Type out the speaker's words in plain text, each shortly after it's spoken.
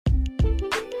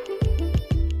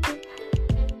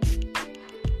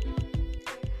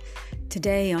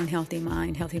Today on Healthy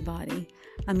Mind, Healthy Body,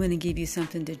 I'm going to give you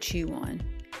something to chew on,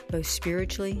 both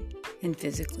spiritually and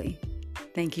physically.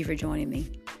 Thank you for joining me.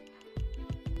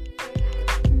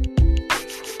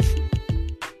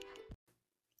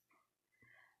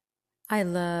 I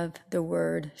love the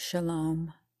word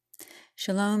shalom.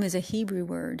 Shalom is a Hebrew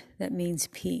word that means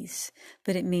peace,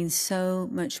 but it means so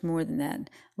much more than that.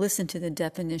 Listen to the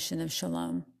definition of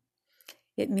shalom.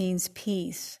 It means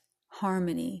peace,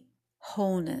 harmony,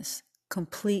 wholeness,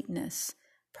 completeness,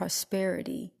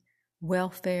 prosperity,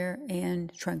 welfare,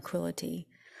 and tranquility.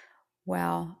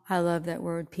 Wow, I love that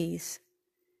word, peace.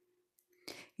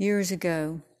 Years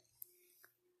ago,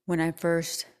 when I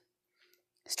first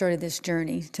started this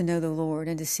journey to know the Lord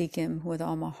and to seek Him with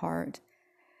all my heart,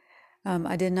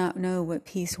 I did not know what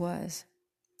peace was.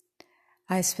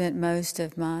 I spent most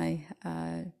of my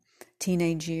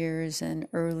teenage years and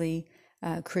early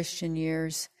Christian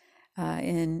years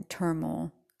in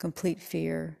turmoil, complete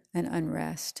fear, and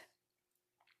unrest.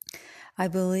 I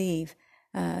believe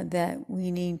that we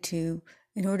need to,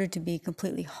 in order to be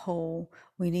completely whole,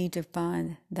 we need to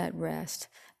find that rest,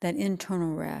 that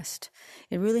internal rest.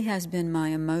 It really has been my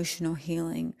emotional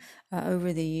healing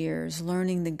over the years,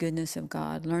 learning the goodness of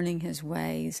God, learning His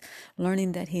ways,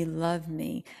 learning that He loved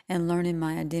me, and learning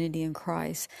my identity in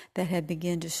Christ that had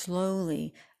begun to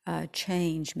slowly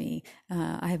change me.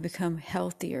 I have become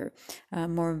healthier,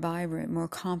 more vibrant, more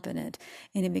confident,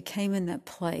 and it became in that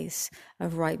place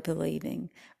of right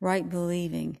believing. Right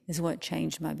believing is what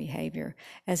changed my behavior.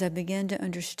 As I began to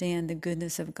understand the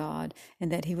goodness of God and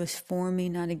that He was for me,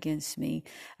 not against me,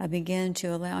 I began to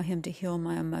allow Him to heal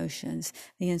my emotions,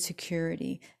 the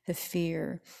insecurity, the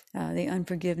fear, the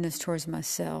unforgiveness towards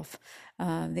myself,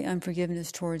 the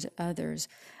unforgiveness towards others.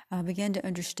 I began to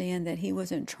understand that He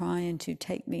wasn't trying to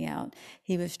take me out.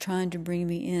 He was trying to bring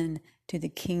me in to the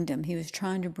kingdom. He was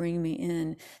trying to bring me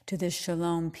in to this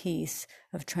shalom peace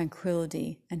of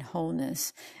tranquility and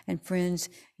wholeness. And friends,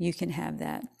 you can have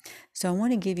that. So I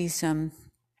want to give you some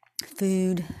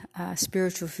food,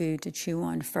 spiritual food to chew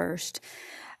on first.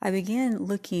 I began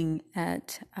looking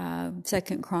at 2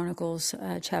 Chronicles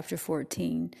chapter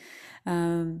 14.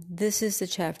 This is the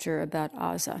chapter about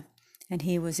Asa, and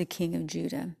he was a king of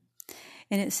Judah.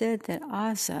 And it said that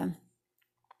Asa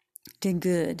did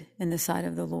good in the sight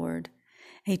of the Lord.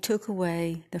 He took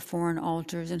away the foreign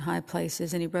altars and high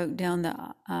places, and he broke down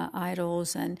the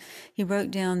idols, and he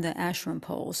broke down the Asherim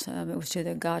poles. It was to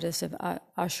the goddess of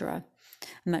Asherah.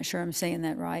 I'm not sure I'm saying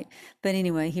that right. But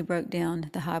anyway, he broke down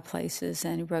the high places,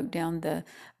 and he broke down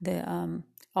the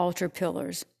altar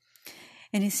pillars.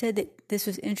 And he said that this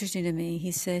was interesting to me.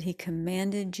 He said he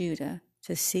commanded Judah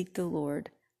to seek the Lord,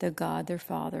 the God, their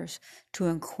fathers, to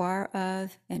inquire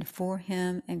of and for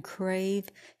Him and crave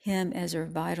Him as their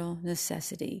vital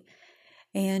necessity,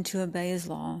 and to obey His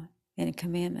law and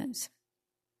commandments.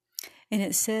 And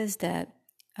it says that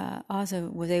Asa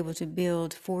was able to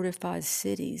build fortified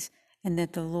cities, and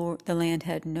that the land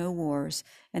had no wars,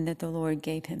 and that the Lord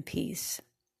gave him peace.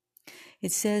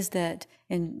 It says that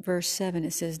in verse 7,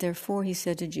 it says, "Therefore he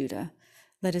said to Judah,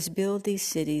 let us build these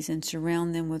cities and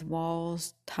surround them with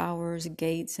walls, towers,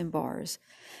 gates, and bars.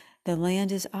 The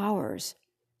land is ours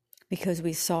because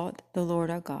we sought the Lord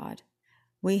our God.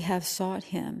 We have sought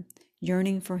Him,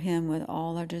 yearning for Him with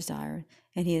all our desire,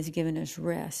 and He has given us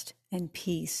rest and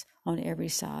peace on every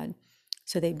side."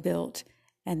 So they built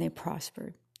and they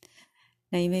prospered.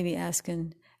 Now you may be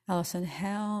asking, Allison,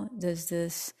 how does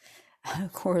this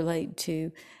correlate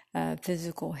to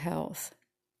physical health?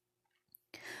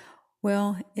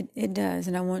 Well, it does,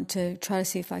 and I want to try to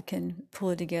see if I can pull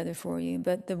it together for you.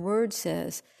 But the Word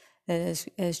says that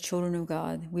as children of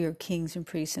God, we are kings and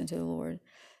priests unto the Lord.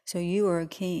 So you are a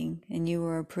king and you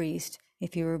are a priest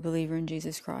if you are a believer in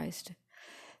Jesus Christ.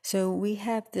 So we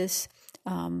have this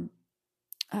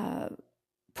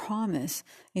promise,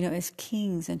 as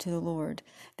kings unto the Lord,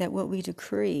 that what we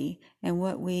decree and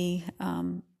what we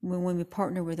when we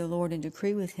partner with the Lord and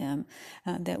decree with Him,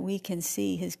 that we can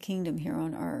see His kingdom here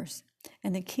on earth.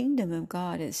 And the kingdom of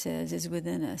God, it says, is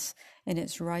within us, and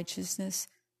it's righteousness,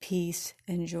 peace,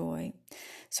 and joy.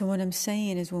 So what I'm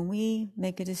saying is, when we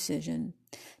make a decision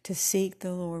to seek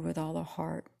the Lord with all our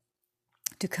heart,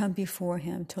 to come before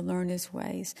Him, to learn His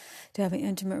ways, to have an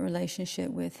intimate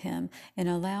relationship with Him, and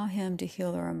allow Him to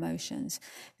heal our emotions,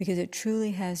 because it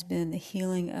truly has been the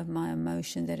healing of my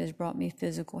emotion that has brought me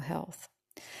physical health.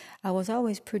 I was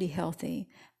always pretty healthy,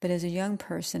 but as a young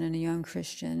person and a young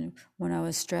Christian, when I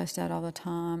was stressed out all the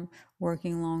time,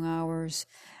 working long hours,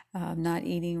 not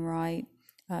eating right,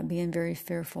 being very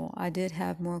fearful. I did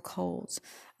have more colds.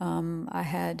 Was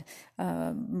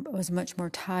much more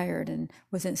tired and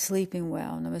wasn't sleeping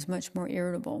well, and I was much more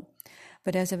irritable.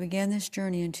 But as I began this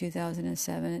journey in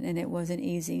 2007, and it wasn't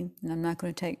easy, and I'm not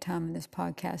going to take time in this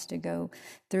podcast to go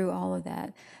through all of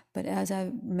that, but as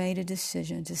I made a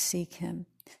decision to seek Him,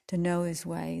 to know His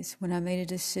ways, when I made a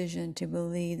decision to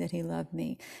believe that He loved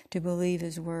me, to believe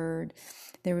His word,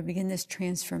 there would begin this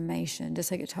transformation, just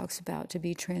like it talks about, to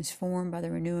be transformed by the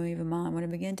renewing of your mind. When I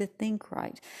began to think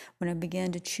right, when I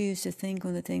began to choose to think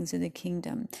on the things of the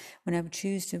kingdom, when I would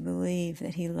choose to believe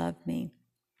that He loved me,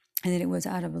 and that it was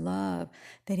out of love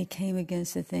that He came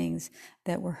against the things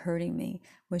that were hurting me,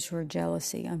 which were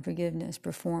jealousy, unforgiveness,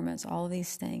 performance, all of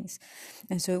these things.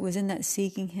 And so it was in that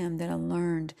seeking Him that I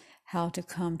learned how to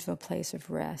come to a place of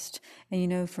rest.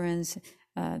 And friends,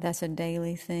 that's a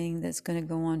daily thing that's going to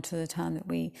go on to the time that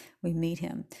we meet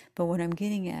Him. But what I'm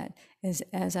getting at is,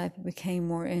 as I became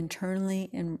more internally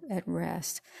at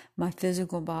rest, my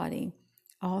physical body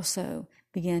also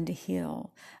began to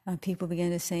heal. People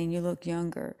began to say, you look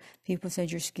younger. People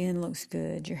said, your skin looks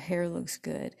good, your hair looks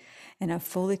good. And I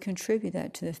fully contribute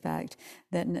that to the fact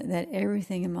that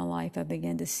everything in my life, I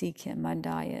began to seek Him, my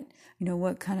diet.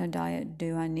 What kind of diet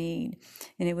do I need?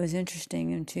 And it was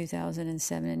interesting, in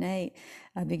 2007 and 8,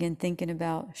 I began thinking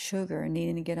about sugar and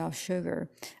needing to get off sugar.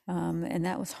 And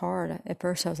that was hard. At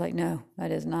first I was like, no,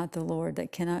 that is not the Lord.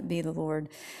 That cannot be the Lord.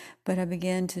 But I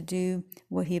began to do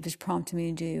what He was prompting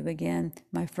me to do. Began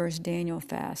my first Daniel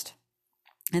fast.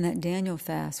 And that Daniel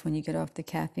fast, when you get off the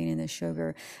caffeine and the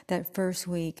sugar, that first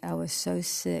week I was so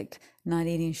sick, not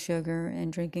eating sugar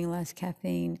and drinking less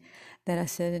caffeine, that I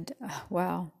said,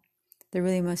 wow, there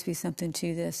really must be something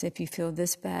to this if you feel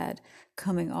this bad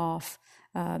coming off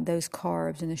those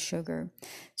carbs and the sugar.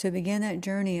 So it began that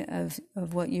journey of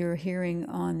what you're hearing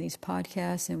on these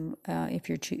podcasts, and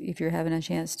if you're having a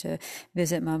chance to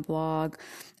visit my blog,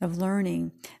 of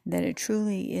learning that it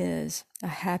truly is a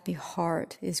happy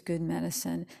heart is good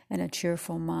medicine, and a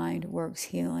cheerful mind works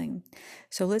healing.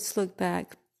 So let's look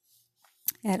back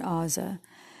at Uzzah.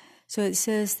 So it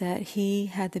says that he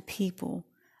had the people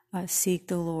seek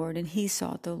the Lord, and he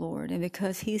sought the Lord. And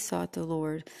because he sought the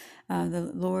Lord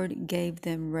gave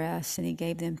them rest, and He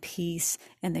gave them peace,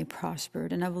 and they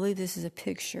prospered. And I believe this is a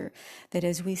picture that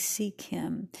as we seek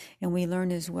Him and we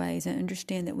learn His ways and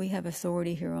understand that we have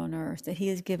authority here on earth, that He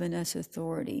has given us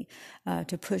authority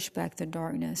to push back the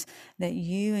darkness, that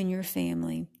you and your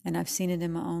family, and I've seen it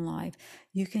in my own life,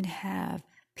 you can have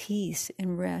peace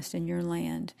and rest in your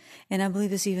land. And I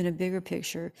believe it's even a bigger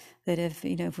picture, that if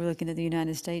we're looking at the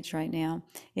United States right now,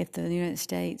 if the United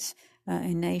States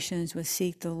and nations would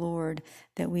seek the Lord,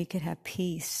 that we could have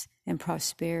peace and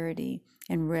prosperity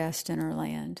and rest in our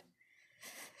land.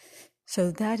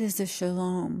 So that is the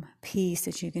shalom, peace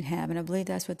that you can have. And I believe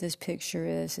that's what this picture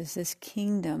is this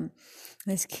kingdom.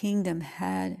 This kingdom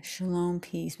had shalom,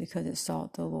 peace, because it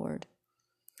sought the Lord.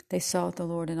 They sought the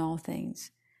Lord in all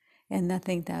things. And I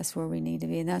think that's where we need to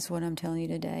be. And that's what I'm telling you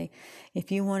today. If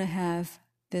you want to have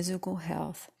physical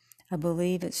health, I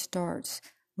believe it starts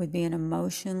with being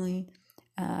emotionally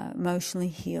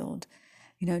healed,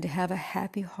 to have a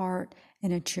happy heart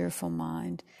and a cheerful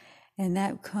mind. And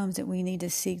that comes that we need to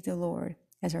seek the Lord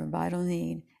as our vital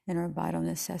need and our vital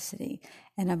necessity.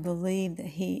 And I believe that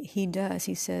he does.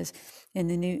 He says in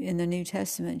the New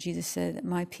Testament, Jesus said,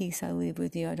 my peace I leave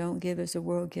with you. I don't give as the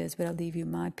world gives, but I leave you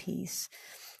my peace.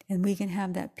 And we can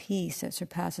have that peace that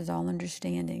surpasses all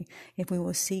understanding if we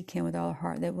will seek Him with all our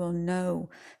heart, that we'll know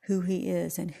who He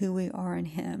is and who we are in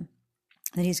Him,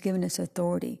 that He's given us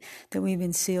authority, that we've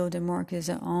been sealed and marked as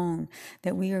our own,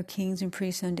 that we are kings and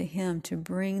priests unto Him to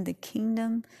bring the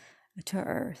kingdom to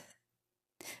earth.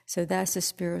 So that's the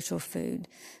spiritual food.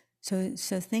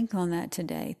 So think on that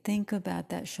today. Think about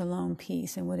that shalom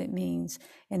peace and what it means,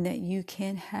 and that you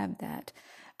can have that.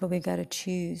 But we've got to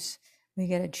choose. We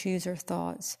got to choose our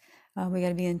thoughts. We got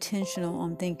to be intentional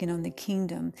on thinking on the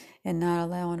kingdom and not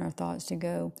allowing our thoughts to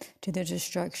go to the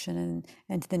destruction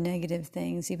and to the negative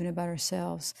things, even about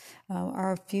ourselves.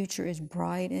 Our future is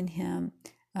bright in Him.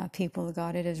 People of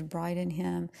God, it is bright in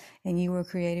Him, and you were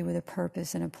created with a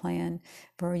purpose and a plan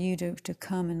for you to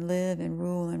come and live and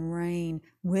rule and reign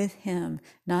with Him,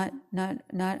 not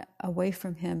away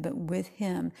from Him, but with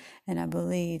Him. And I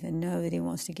believe and know that He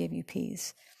wants to give you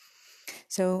peace.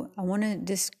 So I want to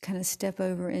just kind of step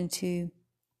over into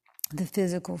the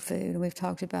physical food. We've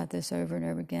talked about this over and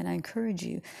over again. I encourage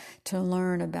you to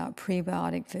learn about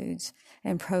prebiotic foods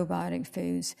and probiotic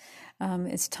foods.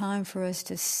 It's time for us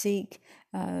to seek,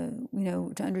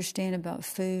 to understand about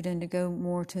food and to go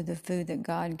more to the food that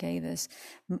God gave us.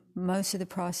 Most of the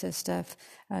processed stuff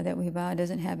that we buy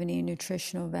doesn't have any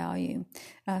nutritional value.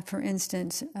 For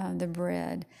instance, the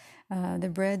bread. The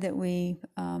bread that we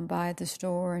buy at the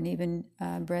store and even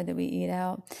bread that we eat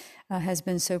out has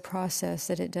been so processed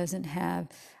that it doesn't have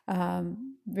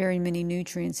very many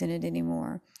nutrients in it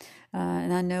anymore.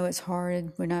 And I know it's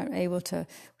hard. We're not able to,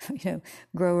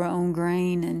 grow our own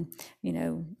grain and,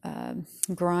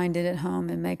 grind it at home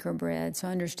and make our bread. So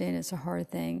I understand it's a hard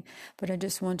thing. But I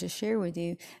just want to share with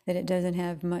you that it doesn't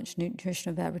have much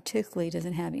nutritional value, particularly it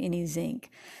doesn't have any zinc.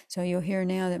 So you'll hear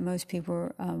now that most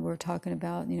people were talking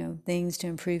about, things to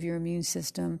improve your immune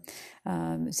system.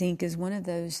 Zinc is one of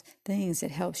those things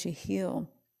that helps you heal,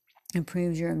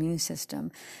 improves your immune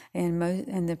system,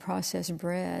 and the processed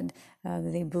bread,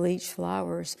 the bleached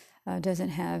flours, doesn't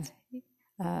have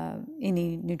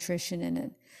any nutrition in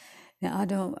it.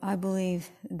 Now, I believe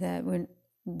that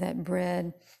that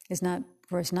bread is not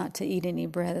for us not to eat any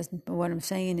bread. But what I'm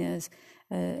saying is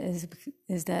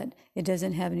that it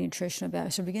doesn't have any nutritional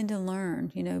value. So begin to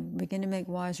learn, begin to make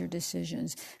wiser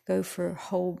decisions. Go for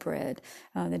whole bread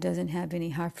that doesn't have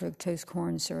any high fructose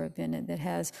corn syrup in it, that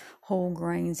has whole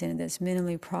grains in it, that's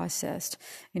minimally processed.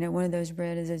 One of those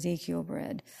bread is Ezekiel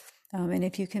bread. And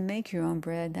if you can make your own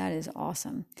bread, that is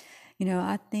awesome.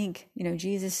 I think,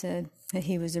 Jesus said that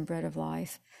he was the bread of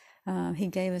life. He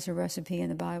gave us a recipe in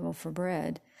the Bible for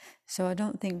bread. So I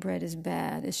don't think bread is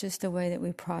bad. It's just the way that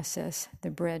we process the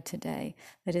bread today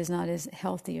that is not as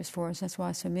healthy as for us. That's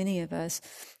why so many of us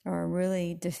are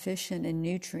really deficient in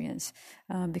nutrients,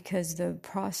 because the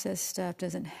processed stuff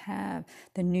doesn't have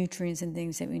the nutrients and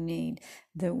things that we need.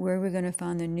 Where we're going to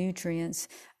find the nutrients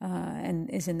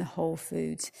is in the whole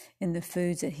foods, in the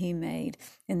foods that he made,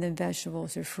 in the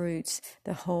vegetables or fruits,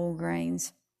 the whole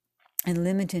grains. And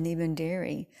limiting even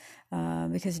dairy,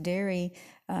 because dairy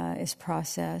is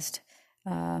processed.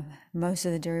 Most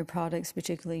of the dairy products,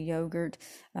 particularly yogurt,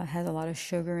 has a lot of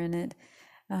sugar in it.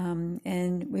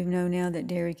 And we know now that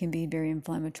dairy can be very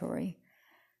inflammatory.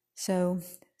 So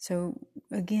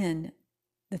again,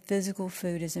 the physical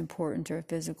food is important to our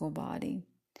physical body.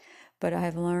 But I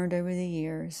have learned over the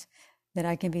years that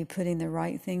I can be putting the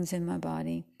right things in my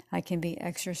body. I can be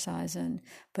exercising,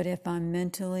 but if I'm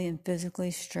mentally and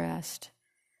physically stressed,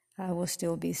 I will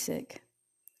still be sick.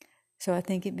 So I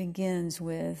think it begins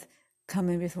with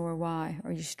coming before why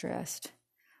are you stressed?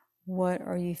 What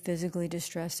are you physically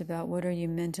distressed about? What are you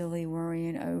mentally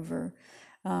worrying over?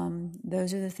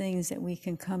 Those are the things that we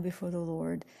can come before the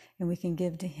Lord and we can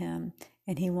give to him.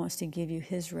 And he wants to give you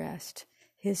his rest,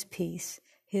 his peace,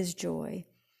 his joy.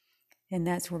 And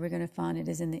that's where we're going to find it,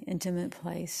 is in the intimate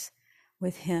place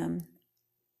with him,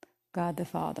 God the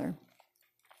Father,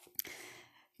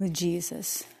 with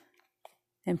Jesus,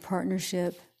 in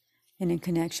partnership and in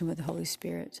connection with the Holy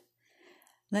Spirit.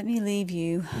 Let me leave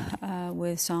you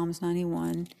with Psalms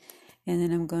 91, and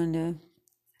then I'm going to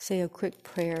say a quick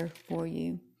prayer for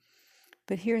you.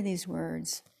 But hear these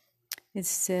words. It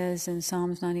says in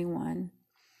Psalms 91,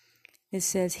 it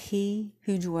says, "He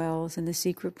who dwells in the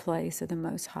secret place of the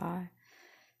Most High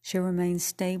shall remain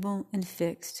stable and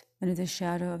fixed under the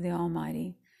shadow of the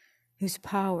Almighty, whose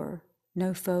power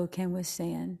no foe can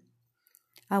withstand.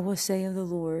 I will say of the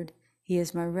Lord, he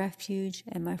is my refuge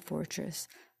and my fortress.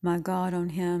 My God, on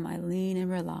him I lean and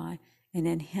rely, and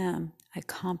in him I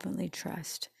confidently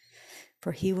trust.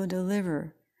 For he will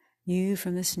deliver you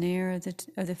from the snare of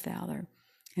the fowler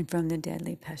and from the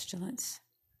deadly pestilence.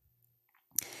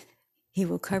 He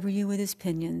will cover you with his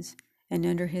pinions, and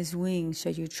under his wings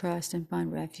shall you trust and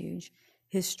find refuge.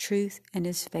 His truth and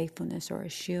his faithfulness are a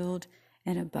shield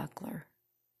and a buckler."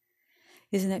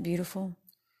 Isn't that beautiful?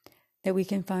 That we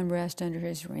can find rest under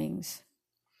his wings.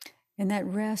 And that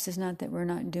rest is not that we're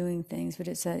not doing things, but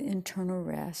it's that internal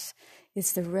rest.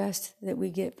 It's the rest that we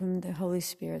get from the Holy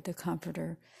Spirit, the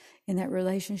Comforter, in that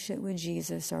relationship with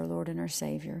Jesus, our Lord and our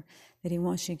Savior, that he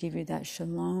wants to give you that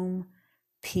shalom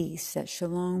peace, that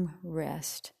shalom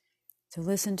rest. So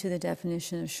listen to the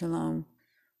definition of shalom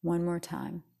one more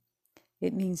time.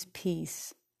 It means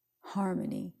peace,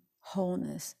 harmony,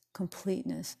 wholeness,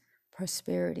 completeness,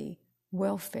 prosperity,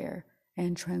 welfare,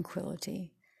 and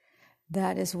tranquility.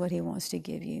 That is what he wants to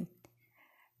give you.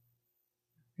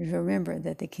 Remember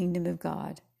that the kingdom of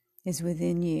God is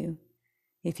within you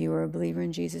if you are a believer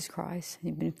in Jesus Christ and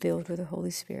you've been filled with the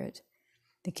Holy Spirit.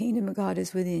 The kingdom of God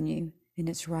is within you in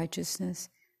its righteousness,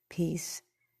 peace,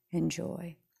 and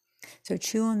joy. So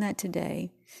chew on that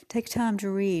today. Take time to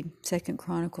read 2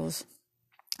 Chronicles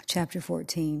chapter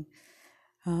 14.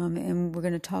 And we're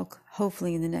going to talk,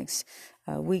 hopefully, in the next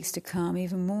weeks to come,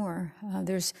 even more.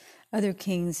 There's other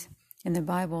kings in the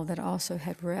Bible that also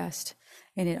had rest,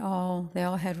 and they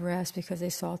all had rest because they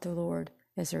sought the Lord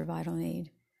as their vital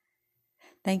need.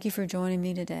 Thank you for joining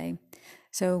me today.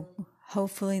 So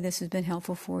hopefully this has been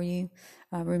helpful for you.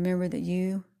 Remember that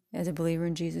you, as a believer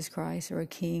in Jesus Christ, are a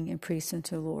king and priest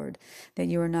unto the Lord, that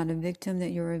you are not a victim,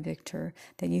 that you're a victor,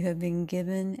 that you have been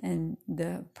given and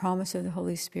the promise of the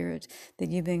Holy Spirit, that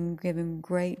you've been given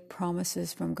great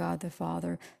promises from God the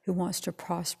Father, who wants to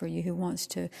prosper you, who wants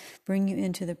to bring you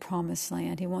into the promised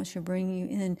land. He wants to bring you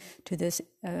into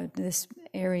this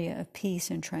area of peace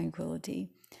and tranquility.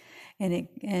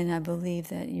 And I believe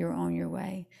that you're on your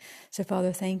way. So,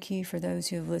 Father, thank you for those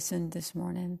who have listened this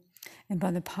morning. And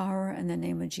by the power and the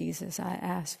name of Jesus, I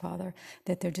ask, Father,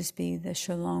 that there just be the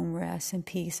shalom rest and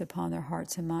peace upon their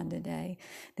hearts and mind today,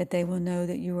 that they will know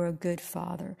that you are a good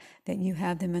Father, that you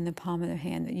have them in the palm of their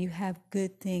hand, that you have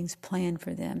good things planned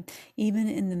for them, even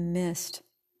in the midst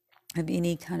of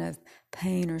any kind of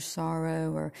pain or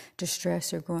sorrow or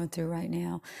distress they're going through right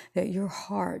now, that your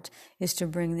heart is to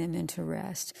bring them into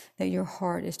rest, that your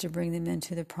heart is to bring them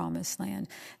into the promised land,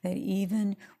 that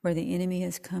even where the enemy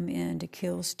has come in to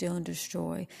kill, steal, and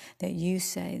destroy, that you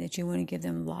say that you want to give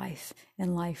them life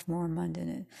and life more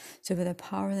abundant. So by the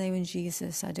power of the name of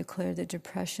Jesus, I declare that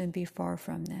depression be far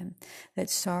from them, that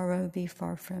sorrow be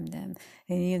far from them.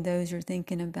 Any of those who are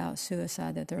thinking about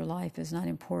suicide, that their life is not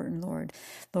important, Lord,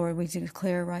 we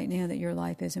declare right now that your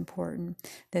life is important,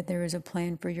 that there is a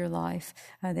plan for your life,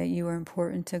 that you are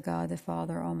important to God the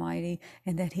Father Almighty,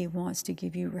 and that He wants to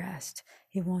give you rest.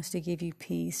 He wants to give you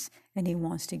peace, and He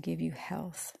wants to give you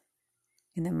health.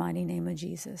 In the mighty name of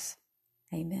Jesus,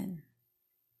 amen.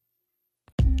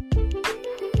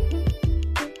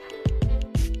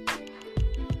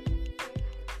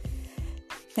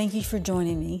 Thank you for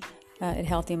joining me at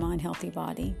Healthy Mind, Healthy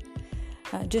Body.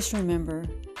 Just remember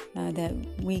that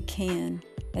we can,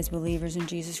 as believers in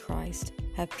Jesus Christ,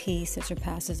 have peace that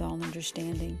surpasses all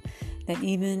understanding, that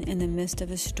even in the midst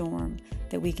of a storm,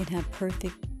 that we can have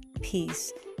perfect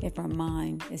peace if our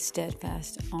mind is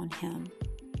steadfast on Him.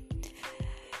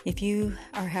 If you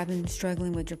are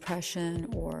struggling with depression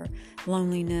or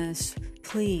loneliness,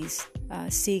 please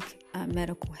seek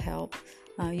medical help.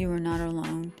 You are not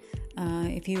alone.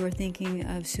 If you are thinking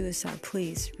of suicide,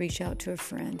 please reach out to a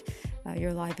friend.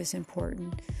 Your life is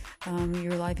important.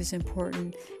 Your life is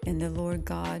important, and the Lord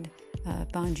God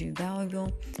finds you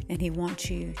valuable, and He wants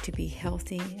you to be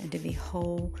healthy and to be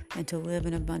whole and to live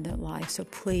an abundant life. So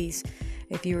please,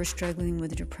 if you are struggling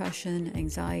with depression,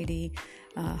 anxiety,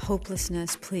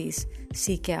 hopelessness, please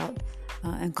seek out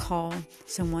and call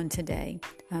someone today.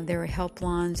 There are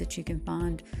helplines that you can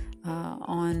find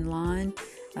online,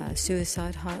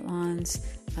 suicide hotlines,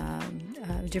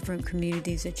 different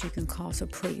communities that you can call. So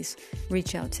please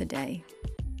reach out today.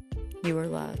 You are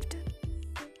loved.